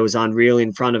over there was unreal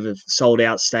in front of a sold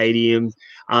out stadium.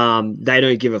 They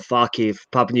don't give a fuck if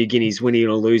Papua New Guinea's winning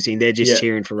or losing. They're just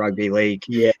cheering for rugby league.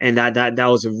 Yeah. And that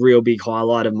was a real big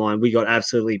highlight of mine. We got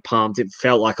absolutely pumped. It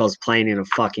felt like I was playing in a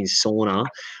fucking sauna.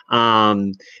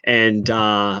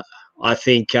 I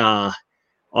think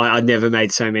I never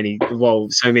made so many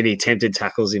attempted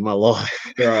tackles in my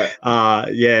life. Right.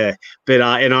 But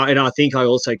I think I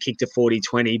also kicked a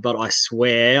 40-20, but I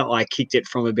swear I kicked it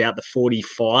from about the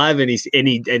 45, and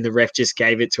the ref just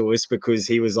gave it to us because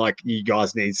he was like, "You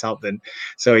guys need something,"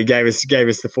 so he gave us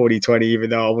the 40-20, even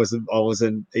though I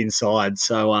wasn't inside.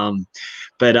 So,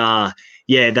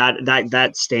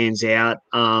 that stands out.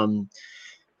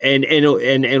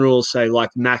 And also like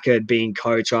Macca being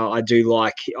coach, I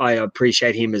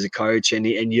appreciate him as a coach, and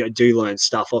you do learn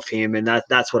stuff off him, and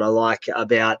that's what I like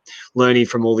about learning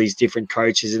from all these different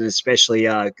coaches, and especially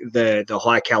the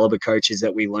high caliber coaches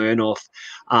that we learn off.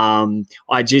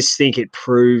 I just think it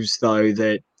proves though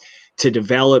that to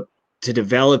develop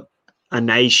a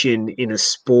nation in a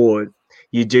sport,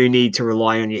 you do need to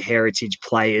rely on your heritage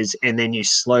players, and then you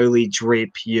slowly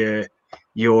drip your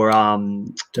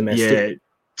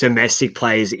domestic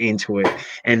players into it,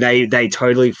 and they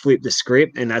totally flip the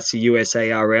script, and that's the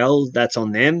USARL, that's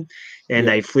on them, and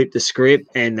they flip the script,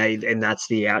 and that's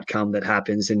the outcome that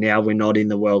happens. And now we're not in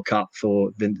the World Cup for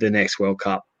the next World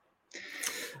Cup.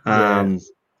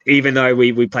 Even though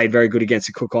we played very good against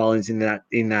the Cook Islands in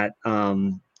that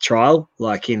trial,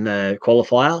 like in the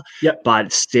qualifier,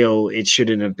 but still it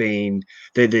shouldn't have been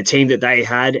the team that they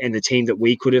had and the team that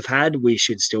we could have had. We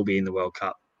should still be in the World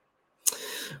Cup.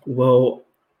 Well,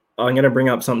 I'm going to bring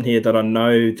up something here that I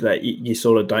know that you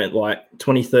sort of don't like.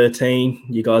 2013,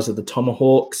 you guys are the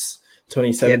Tomahawks.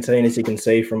 2017, as you can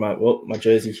see from my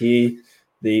jersey here,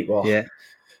 the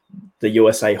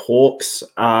USA Hawks.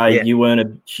 You weren't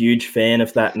a huge fan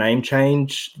of that name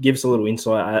change. Give us a little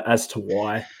insight as to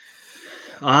why.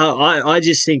 I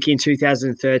just think in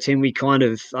 2013 we kind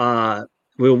of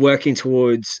we were working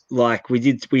towards, like, we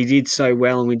did so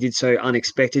well, and we did so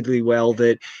unexpectedly well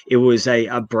that it was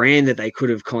a brand that they could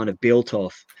have kind of built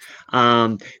off.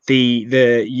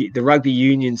 The rugby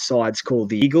union side's called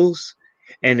the Eagles,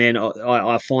 and then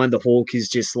I find the Hawk is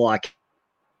just like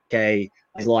a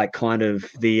is like kind of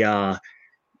the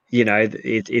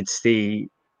it's the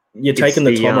you're taking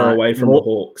the Tomer away from the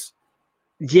Hawks.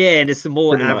 Yeah, and it's the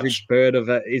more average bird of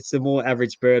an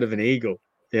eagle.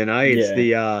 It's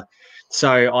the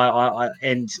so I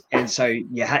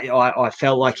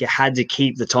felt like you had to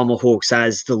keep the Tomahawks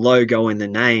as the logo and the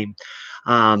name.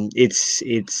 And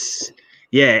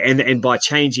by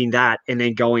changing that and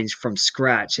then going from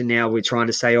scratch, and now we're trying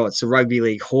to say, oh, it's the Rugby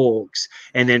League Hawks,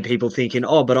 and then people thinking,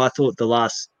 oh, but I thought the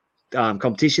last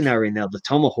competition they were in, they were the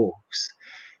Tomahawks.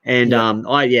 And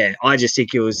I just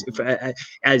think it was,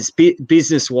 as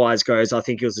business wise goes, I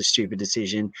think it was a stupid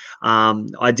decision.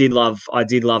 I did love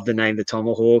the name the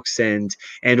Tomahawks, and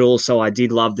also I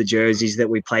did love the jerseys that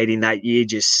we played in that year,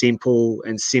 just simple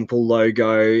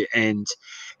logo, and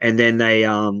then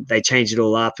they changed it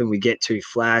all up, and we get too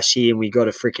flashy, and we got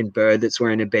a freaking bird that's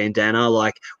wearing a bandana.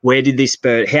 Like, where did this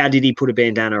bird? How did he put a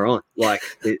bandana on? Like.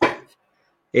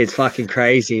 It's fucking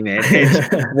crazy, man.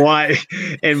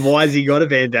 And why has he got a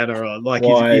bandana on? Like,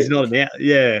 he's not an out.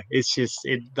 Yeah, it's just,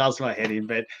 it does my head in.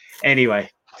 But anyway,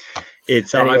 I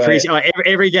appreciate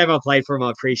every game I played for him.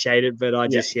 I appreciate it, but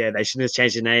they shouldn't have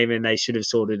changed the name, and they should have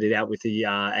sorted it out with the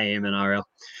AM and RL.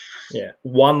 Yeah.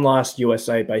 One last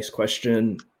USA-based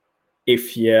question: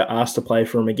 if you're asked to play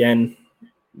for him again,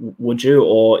 would you,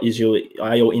 or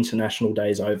are your international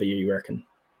days over? You reckon?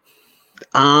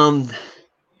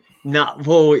 No,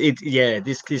 well, this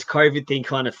COVID thing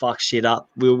kind of fucks shit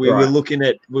up. We were looking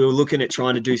at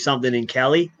trying to do something in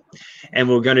Cali, and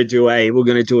we're going to do a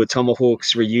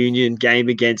Tomahawks reunion game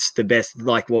against the best,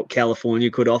 like what California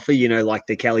could offer, like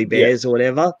the Cali Bears or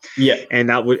whatever. Yeah, and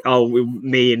that would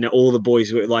me and all the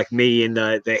boys were like me and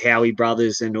the Howie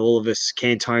brothers and all of us,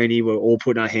 Cantoni, were all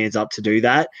putting our hands up to do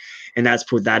that, and that's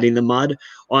put that in the mud.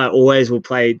 I always will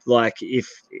play, like, if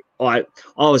I'd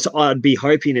be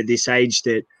hoping at this age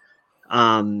that.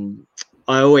 I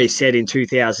always said in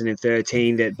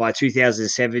 2013 that by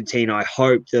 2017, I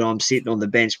hope that I'm sitting on the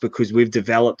bench, because we've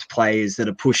developed players that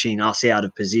are pushing us out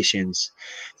of positions.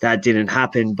 That didn't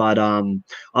happen, but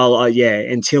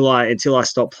until I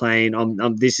stop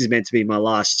playing, this is meant to be my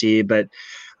last year, but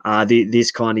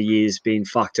this kind of year's been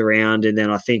fucked around. And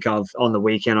then I think on the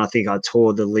weekend, I think I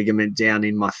tore the ligament down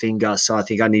in my finger. So I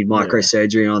think I need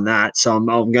microsurgery on that. So I'm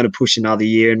going to push another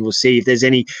year, and we'll see if there's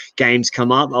any games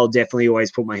come up. I'll definitely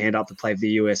always put my hand up to play for the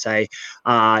USA,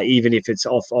 even if it's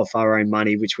off our own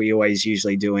money, which we always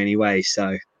usually do anyway.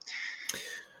 So.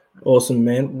 Awesome,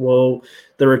 man. Well,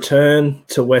 the return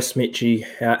to West Mitchie,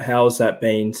 how has that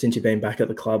been since you've been back at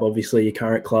the club? Obviously, your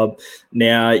current club.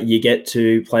 Now you get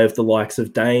to play with the likes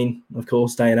of Dane, of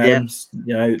course, Dane Adams.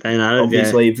 Dane Adams,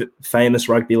 obviously famous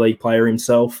rugby league player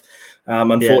himself.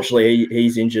 Unfortunately,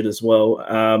 he's injured as well.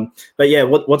 But yeah,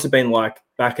 what's it been like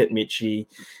back at Mitchie,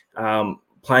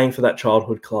 playing for that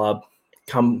childhood club,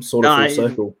 come sort of full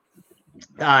circle?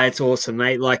 It's awesome,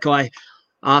 mate. Like,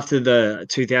 after the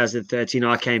 2013,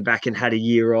 I came back and had a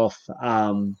year off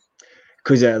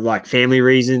because of like family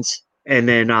reasons. And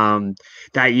then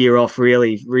that year off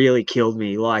really, really killed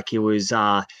me. Like, it was,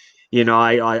 I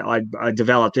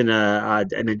developed an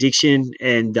addiction,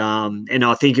 and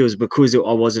I think it was because I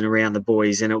wasn't around the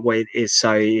boys, and I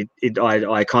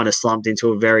kind of slumped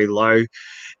into a very low.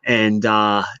 And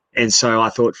so I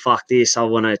thought, fuck this. I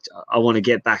want to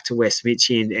get back to West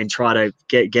Mitchie and try to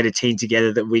get a team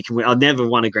together that we can win. I've never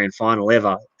won a grand final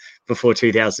ever before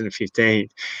 2015.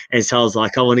 And so I was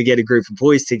like, I want to get a group of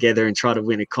boys together and try to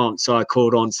win a comp. So I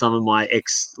called on some of my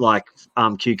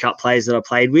Q Cup players that I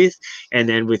played with, and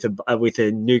then with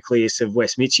a nucleus of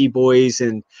West Mitchie boys,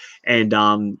 and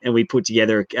we put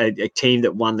together a team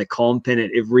that won the comp, and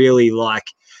it really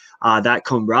that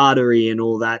camaraderie and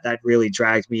all that really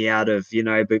dragged me out of, the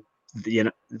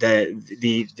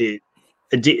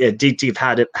addictive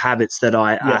habits that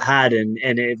I had, and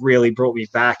it really brought me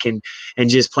back, and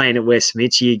just playing at West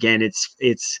Mitchie again.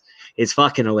 It's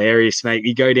fucking hilarious, mate.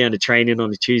 You go down to training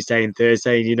on a Tuesday and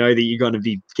Thursday, and you know that you're going to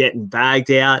be getting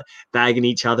bagging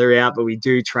each other out, but we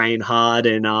do train hard.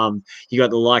 And you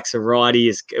got the likes of Righty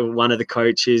as one of the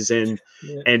coaches, and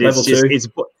it's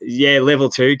level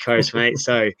 2 coach, mate.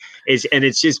 So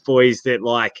it's just boys that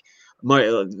like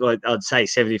I'd say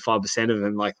 75% of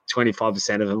them, like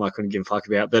 25% of them I couldn't give a fuck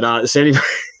about, but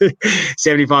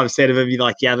 75% of them, you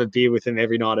have a beer with them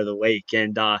every night of the week,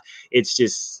 and it's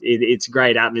just it's a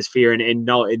great atmosphere, and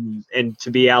to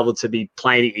be able to be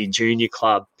playing at your junior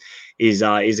club is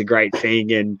a great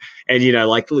thing, and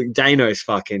look, Dano's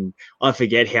fucking, I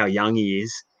forget how young he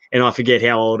is. and I forget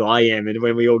how old I am. And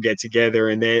when we all get together,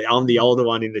 and I'm the older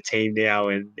one in the team now,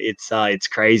 and it's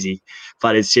crazy.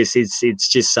 But it's just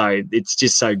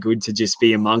so good to just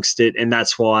be amongst it, and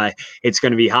that's why it's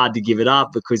going to be hard to give it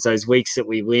up, because those weeks that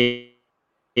we win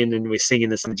and we're singing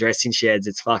this in the dressing sheds,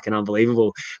 it's fucking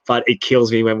unbelievable. But it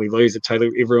kills me when we lose.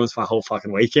 It ruins my whole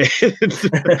fucking weekend.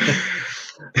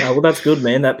 Well, that's good,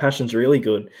 man. That passion's really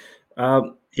good.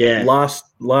 Yeah.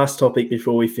 Last topic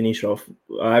before we finish off.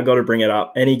 I got to bring it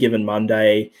up. Any Given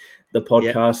Monday, the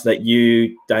podcast that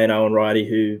you, Dano, and Righty,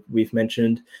 who we've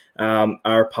mentioned,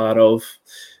 are a part of.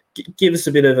 Give us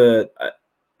a bit of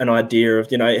an idea of,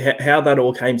 how that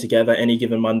all came together. Any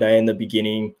Given Monday in the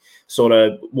beginning, sort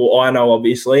of. Well, I know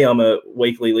obviously I'm a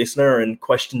weekly listener and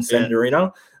question sender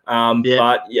inner.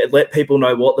 But let people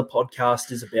know what the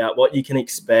podcast is about, what you can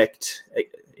expect,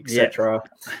 etc.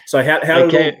 So how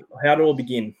did it all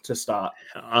begin to start?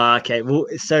 Okay, well,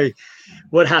 so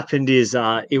what happened is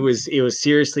it was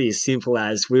seriously as simple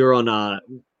as we were on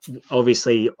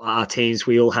obviously our teams,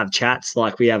 we all have chats,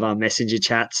 like we have our messenger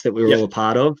chats that we're all a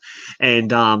part of,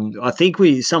 and I think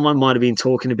someone might have been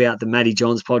talking about the Matty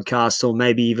Johns podcast, or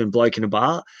maybe even Bloke in a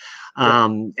Bar.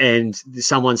 And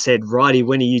someone said, Righty,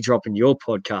 when are you dropping your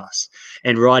podcast?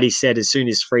 And Righty said, as soon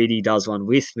as Freedy does one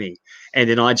with me. And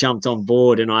then I jumped on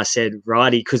board and I said,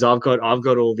 Righty, because I've got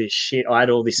all this shit. I had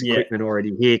all this equipment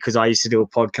already here, because I used to do a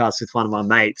podcast with one of my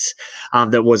mates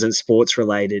that wasn't sports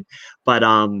related. But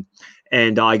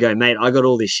and I go, mate, I got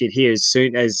all this shit here. As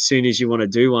soon as you want to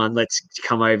do one, let's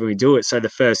come over and do it. So the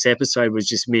first episode was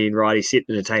just me and Righty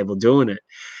sitting at a table doing it.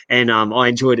 And I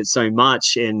enjoyed it so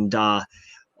much. And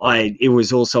it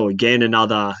was also, again,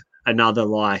 another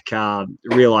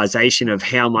realization of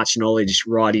how much knowledge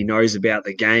Righty knows about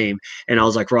the game. And I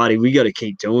was like, Righty, we got to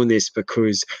keep doing this,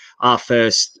 because our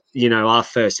first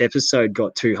episode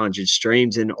got 200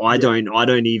 streams, and I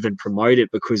don't even promote it,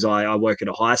 because I work at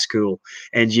a high school,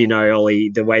 and Ollie,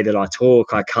 the way that I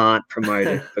talk, I can't promote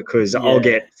it because I'll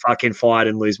get fucking fired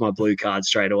and lose my blue card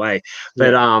straight away.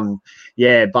 But and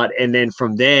then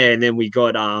from there, and then we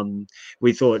got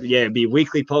we thought, it'd be a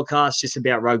weekly podcast just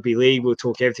about rugby league. We'll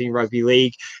talk everything rugby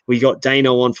league. We got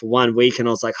Dano on for 1 week, and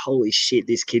I was like, holy shit,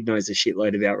 this kid knows a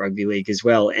shitload about rugby league as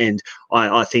well. And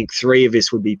I think 3 of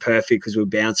us would be perfect, because we'll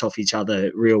bounce off each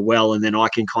other real well, and then I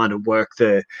can kind of work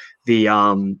the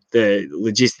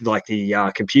logistics, like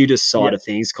the computer side of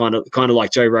things, kind of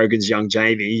like Joe Rogan's Young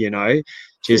Jamie,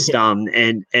 just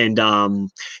and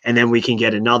then we can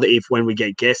get another, when we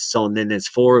get guests on, then there's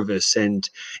 4 of us, and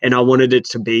I wanted it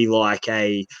to be like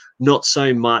a not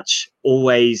so much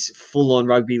always full on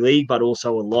rugby league, but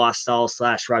also a lifestyle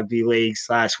 / rugby league /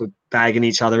 we're bagging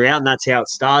each other out, and that's how it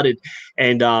started.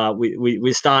 And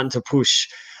we're starting to push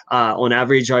on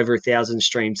average over 1,000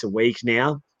 streams a week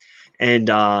now. And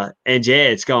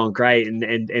it's going great,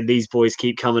 and these boys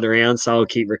keep coming around, so I'll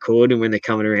keep recording when they're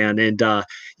coming around, and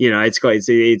it's great.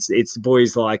 It's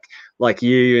boys like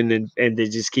you, and they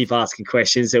just keep asking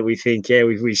questions that we think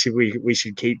we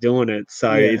should keep doing it.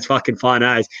 So it's fucking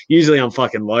fun. Usually I'm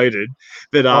fucking loaded,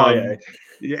 but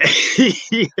you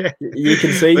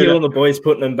can see you and the boys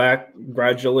putting them back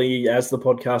gradually as the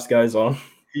podcast goes on.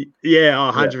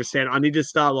 100%. I need to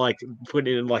start like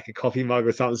putting it in like a coffee mug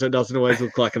or something, so it doesn't always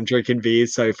look like I'm drinking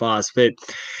beers so fast. But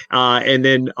and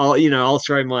then I'll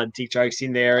throw my dick jokes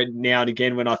in there now and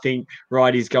again when I think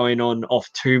Righty's going on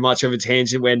off too much of a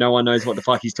tangent where no one knows what the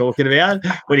fuck he's talking about,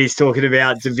 when he's talking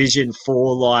about Division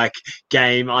 4 like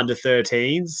game under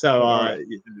 13. So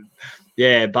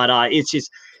but it's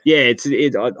just.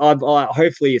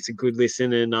 Hopefully it's a good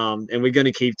listen, and we're going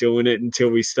to keep doing it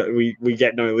until we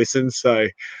get no listens. So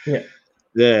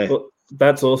well,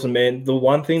 that's awesome, man. The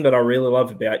one thing that I really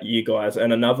love about you guys,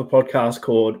 and another podcast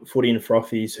called Footy and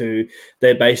Frothies, who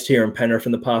they're based here in Penrith.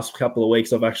 In the past couple of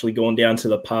weeks, I've actually gone down to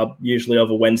the pub, usually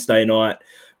over Wednesday night,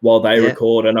 while they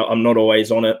record, and I'm not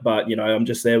always on it, but I'm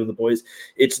just there with the boys.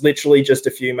 It's literally just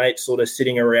a few mates sort of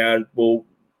sitting around.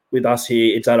 With us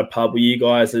here, it's at a pub. With you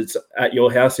guys, it's at your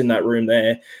house in that room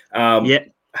there,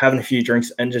 having a few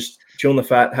drinks and just chilling the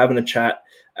fat, having a chat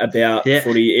about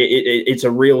footy. It's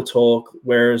a real talk,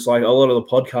 whereas like a lot of the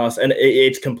podcasts, and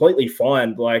it's completely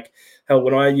fine. Like hell,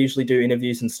 when I usually do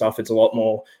interviews and stuff, it's a lot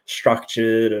more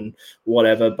structured and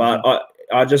whatever. But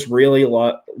I just really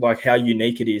like how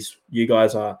unique it is. You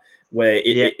guys are, where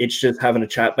it's just having a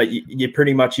chat, but you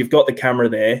pretty much, you've got the camera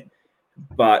there,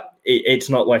 but it's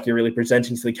not like you're really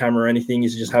presenting to the camera or anything. You're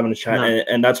just having a chat,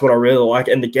 and that's what I really like.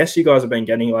 And the guests you guys have been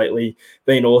getting lately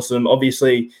been awesome.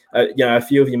 Obviously, a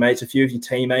few of your mates, a few of your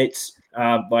teammates,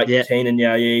 like Keenan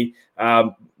Yayi,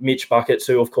 Mitch Buckets,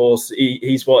 who of course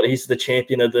he's the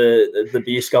champion of the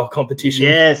beer skull competition.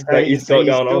 Yeah, that he's got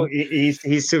going on.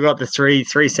 He's still got the 3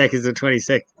 seconds and 20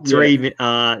 seconds, 3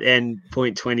 and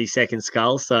 0.20 second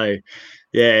skull. So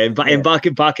yeah, and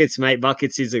Buckets, mate.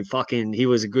 Buckets is he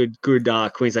was a good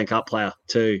Queensland Cup player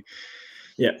too.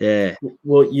 Yeah.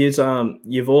 Well,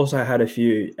 you've also had a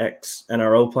few ex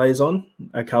NRL players on,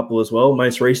 a couple as well.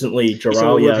 Most recently,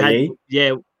 Jaral Yayi.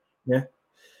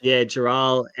 Yeah,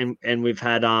 Jaral, and we've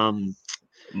had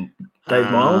Dave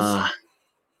Miles.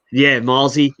 Yeah,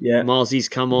 Milesy. Yeah, Milesy's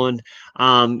come on.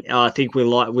 I think we're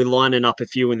lining up a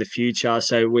few in the future.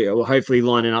 So we're hopefully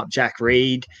lining up Jack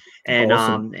Reed. And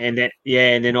awesome. And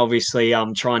then obviously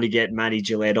I'm trying to get Matty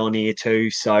Gillette on here too.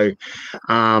 So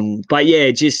but yeah,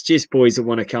 just boys that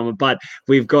want to come. But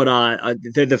we've got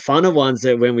the funner ones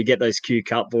that when we get those Q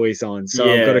Cup boys on.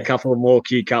 So I've got a couple of more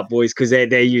Q Cup boys because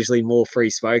they're usually more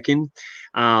free spoken.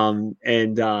 But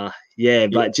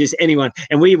just anyone,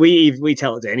 and we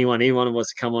tell it to anyone who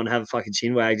wants to come on, have a fucking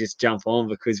chinwag, just jump on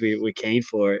because we're keen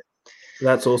for it.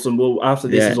 That's awesome. Well, after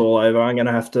this is all over, I'm going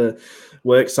to have to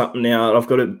work something out. I've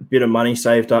got a bit of money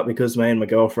saved up because me and my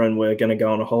girlfriend were going to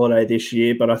go on a holiday this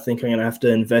year, but I think I'm going to have to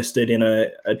invest it in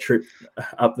a trip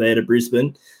up there to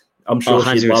Brisbane. I'm sure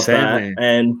she'd love that, man.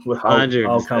 And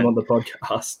I'll come on the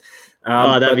podcast.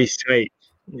 That'd be sweet.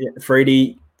 Yeah,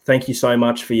 Freedy, thank you so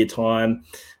much for your time.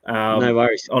 No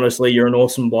worries. Honestly, you're an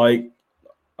awesome bloke.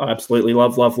 I absolutely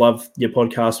love your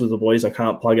podcast with the boys. I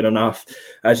can't plug it enough.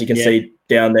 As you can see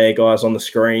down there, guys, on the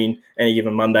screen, Any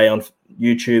Given Monday on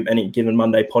YouTube, Any Given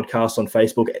Monday podcast on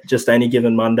Facebook, just Any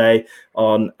Given Monday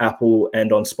on Apple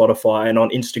and on Spotify, and on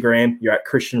Instagram, you're at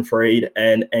Christian Freed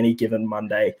and Any Given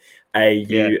Monday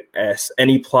AUS.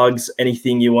 Any plugs,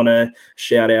 anything you want to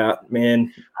shout out,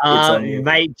 man?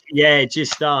 Mate,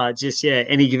 just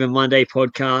Any Given Monday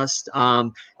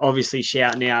podcast. Obviously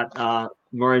shouting out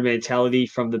Maroon Mentality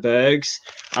from the Bergs.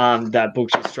 That book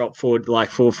just dropped forward like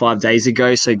 4 or 5 days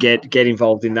ago. So get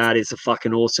involved in that. It's a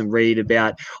fucking awesome read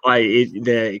about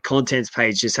the contents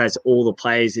page just has all the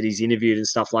players that he's interviewed and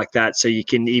stuff like that. So you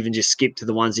can even just skip to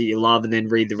the ones that you love and then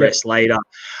read the rest later.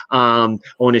 I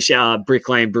want to shout out Brick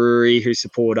Lane Brewery who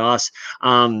support us.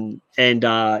 But I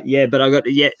got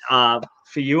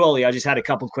for you, Ollie, I just had a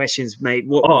couple of questions, mate.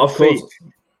 Of course.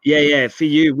 Yeah, for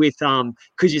you with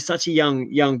because you're such a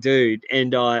young dude,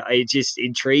 and it just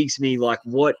intrigues me. Like,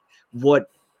 why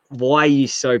are you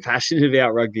so passionate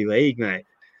about rugby league, mate?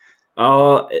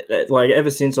 Like ever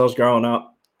since I was growing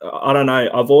up, I don't know.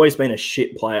 I've always been a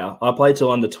shit player. I played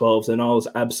till under 12s, and I was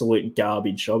absolute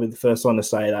garbage. I'll be the first one to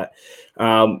say that.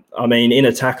 I mean, in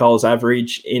attack, I was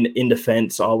average. In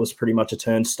defense, I was pretty much a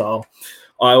turnstile.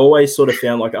 I always sort of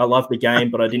found like I loved the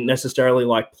game, but I didn't necessarily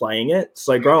like playing it.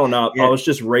 So growing up, I was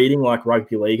just reading like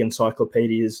rugby league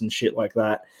encyclopedias and shit like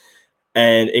that.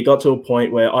 And it got to a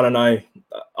point where, I don't know,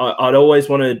 I'd always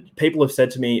wanted, people have said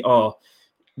to me,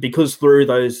 because through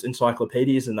those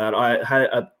encyclopedias and that, I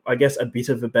had, I guess, a bit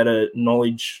of a better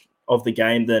knowledge of the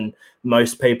game than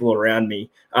most people around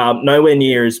me. Nowhere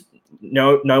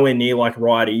near like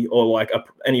Righty or like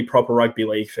any proper rugby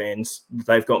league fans.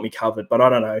 They've got me covered, but I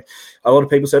don't know. A lot of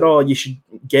people said, you should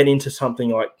get into something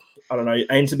like, I don't know,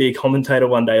 aim to be a commentator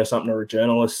one day or something, or a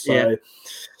journalist. So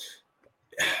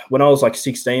when I was like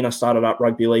 16, I started up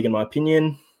rugby league in my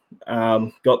opinion,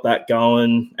 got that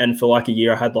going. And for like a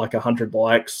year, I had like 100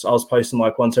 likes. I was posting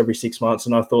like once every 6 months.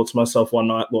 And I thought to myself one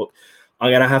night, look,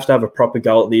 I'm going to have a proper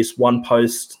go at this, one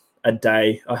post a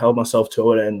day. I held myself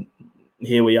to it, and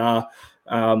here we are,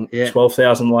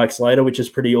 12,000 likes later, which is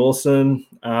pretty awesome.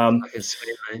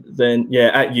 Then,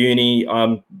 at uni,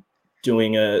 I'm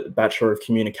doing a Bachelor of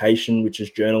Communication, which is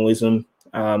journalism.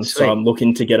 So I'm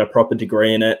looking to get a proper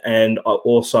degree in it. And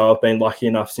I've been lucky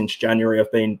enough since January,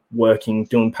 I've been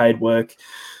doing paid work,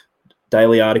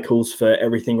 daily articles for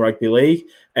Everything Rugby League.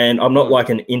 And I'm not like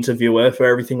an interviewer for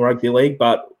Everything Rugby League,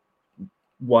 but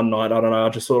one night, I don't know, I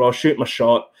just thought I'll shoot my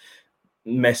shot,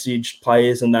 messaged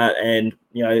players and that, and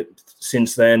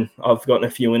since then I've gotten a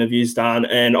few interviews done,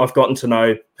 and I've gotten to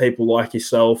know people like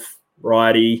yourself,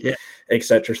 Righty,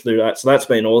 etc. through that. So that's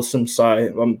been awesome. So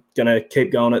I'm gonna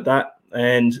keep going at that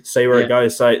and see where it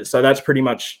goes. So that's pretty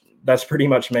much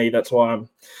me. That's why I'm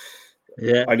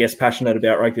I guess passionate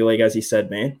about rugby league, as you said,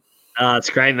 man.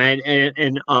 It's great, man.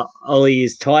 And Ollie,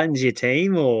 is Titans your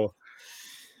team or?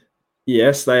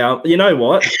 Yes, they are. You know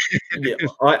what?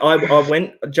 I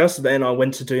went just then. I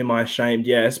went to do my ashamed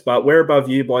yes, but we're above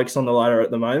you blokes on the ladder at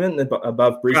the moment,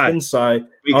 above Brisbane. Right. So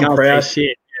I'm proud.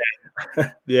 Shit.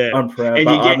 Yeah, I'm proud.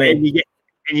 And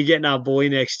you're getting our boy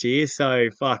next year. So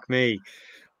fuck me.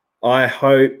 I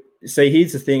hope see,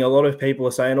 here's the thing. A lot of people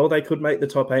are saying, oh, they could make the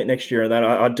top 8 next year. And that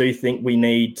I do think we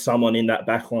need someone in that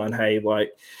back line. Hey,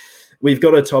 like, we've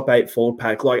got a top 8 forward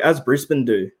pack, like as Brisbane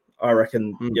do, I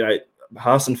reckon, you know,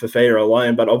 Haas and Fafita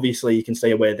alone, but obviously you can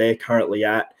see where they're currently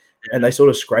at. And they sort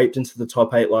of scraped into the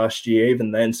top 8 last year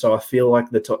even then. So I feel like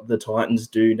the Titans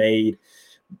do need –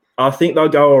 I think they'll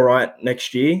go all right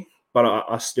next year, but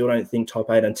I still don't think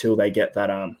top 8 until they get that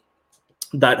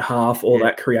half or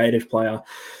that creative player.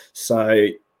 So,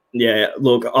 yeah,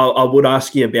 look, I would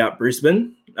ask you about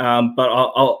Brisbane, but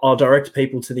I'll direct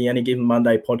people to the Any Given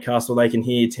Monday podcast so they can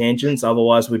hear tangents.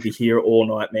 Otherwise, we'd be here all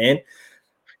night, man.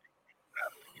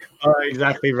 Oh,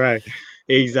 exactly, bro.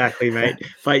 Exactly, mate.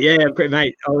 But yeah,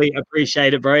 mate, Ollie,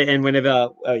 appreciate it, bro. And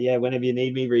whenever you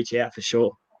need me, reach out for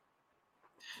sure.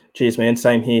 Cheers, man.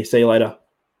 Same here. See you later.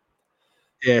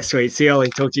 Yeah, sweet. See you, Ollie.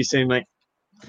 Talk to you soon, mate.